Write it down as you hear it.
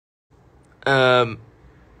I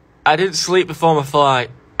didn't sleep before my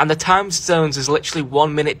flight, and the time zones is literally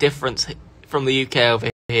 1 minute difference from the UK over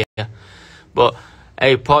here. But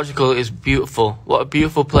hey, Portugal is beautiful. What a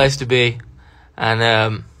beautiful place to be.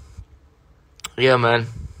 And yeah, man,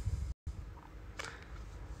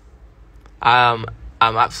 I'm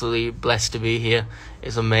absolutely blessed to be here.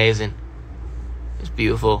 It's amazing. It's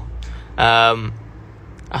beautiful. I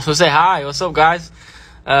was gonna say hi. What's up, guys?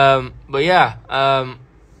 But yeah.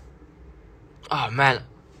 Oh man,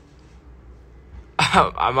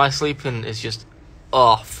 my sleeping is just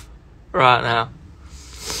off right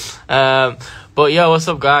now. But yo, what's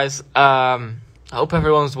up, guys? I hope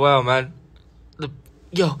everyone's well, man.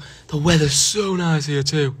 The weather's so nice here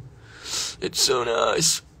too. It's so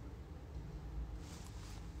nice.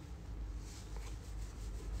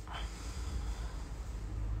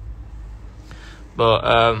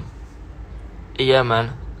 But yeah,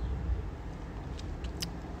 man.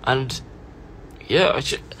 And yeah,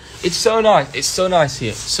 it's so nice. It's so nice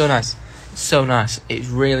here. So nice. It's so nice. It's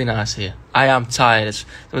really nice here. I am tired. As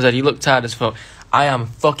someone said, you look tired as fuck. I am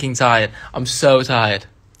fucking tired. I'm so tired.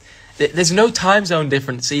 There's no time zone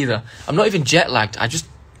difference either. I'm not even jet lagged.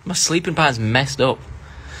 My sleeping pattern's messed up.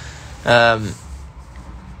 But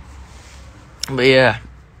yeah,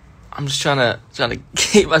 I'm just trying to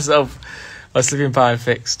keep my sleeping pattern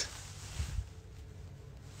fixed.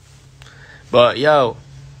 But yo,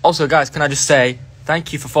 also guys, can I just say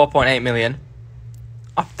thank you for 4.8 million.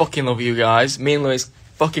 I fucking love you guys. Me and Lewis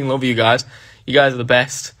fucking love you guys. You guys are the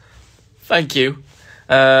best. Thank you.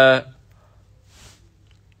 But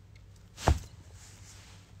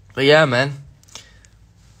yeah, man.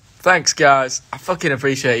 Thanks, guys. I fucking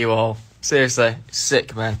appreciate you all. Seriously,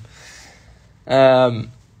 sick, man. But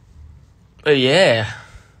yeah.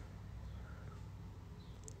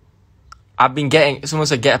 I've been getting... Someone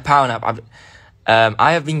said get a power nap.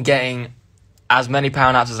 I have been getting as many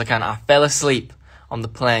power naps as I can. I fell asleep on the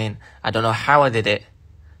plane. I don't know how I did it.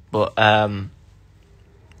 But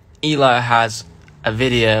Eli has a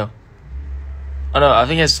video. Oh no, I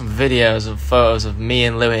think there's some videos of photos of me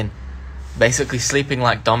and Lewin basically sleeping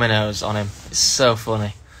like dominoes on him. It's so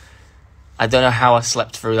funny. I don't know how I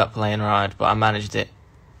slept through that plane ride, but I managed it.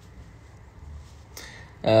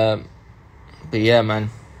 But yeah, man.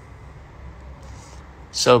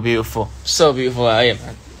 So beautiful. So beautiful out here,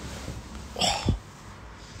 man. Oh.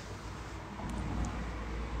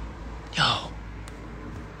 Yo.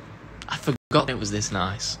 I forgot it was this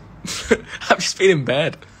nice. I've just been in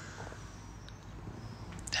bed.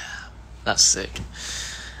 That's sick.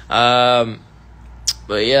 But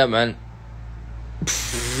yeah, man.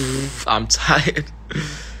 I'm tired.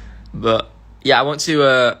 But yeah, I want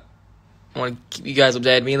to keep you guys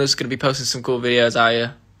updated. Me and Luke's gonna be posting some cool videos out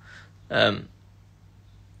here.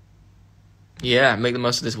 Yeah, make the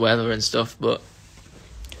most of this weather and stuff, but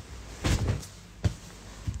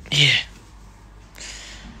yeah.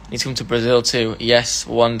 Need to come to Brazil too. Yes,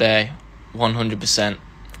 one day, 100%.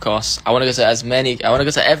 Of course, I want to go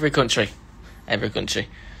to every country.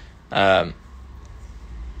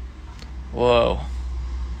 Whoa.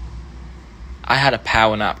 I had a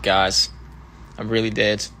power nap, guys. I really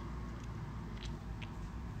did.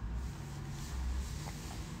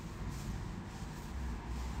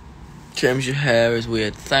 Trims your hair is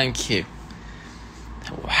weird. Thank you.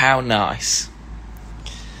 How nice.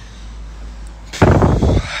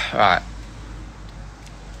 Right.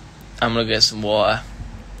 I'm gonna get some water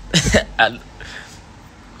and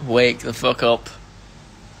wake the fuck up.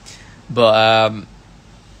 But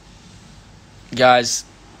guys,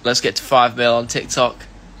 let's get to 5 mil on TikTok.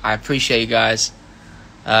 I appreciate you guys.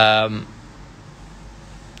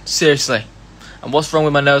 Seriously. And what's wrong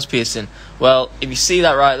with my nose piercing? Well, if you see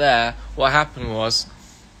that right there, what happened was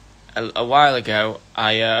a while ago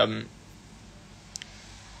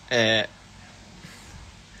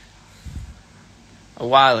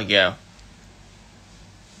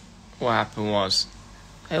what happened was,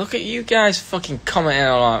 hey, look at you guys fucking commenting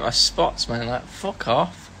on like my spots, man. Like, fuck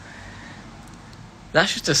off.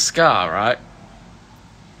 That's just a scar, right?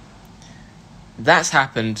 That's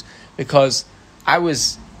happened because I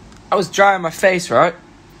was drying my face, right?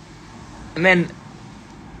 And then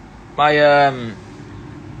my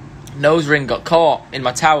nose ring got caught in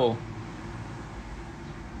my towel.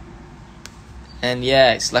 And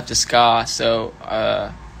yeah, it's left a scar, so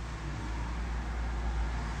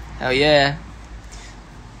hell yeah.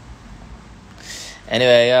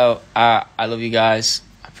 Anyway, yo, I love you guys.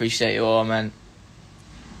 I appreciate you all, man.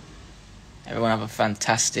 Everyone have a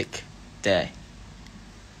fantastic day.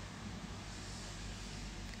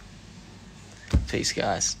 Peace,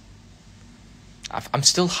 guys. I'm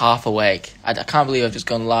still half awake. I can't believe I've just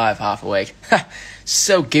gone live half awake.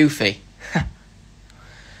 So goofy.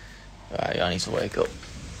 Right, I need to wake up.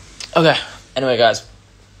 Okay, anyway, guys.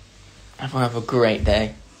 Everyone have a great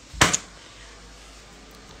day.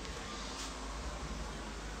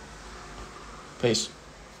 Peace.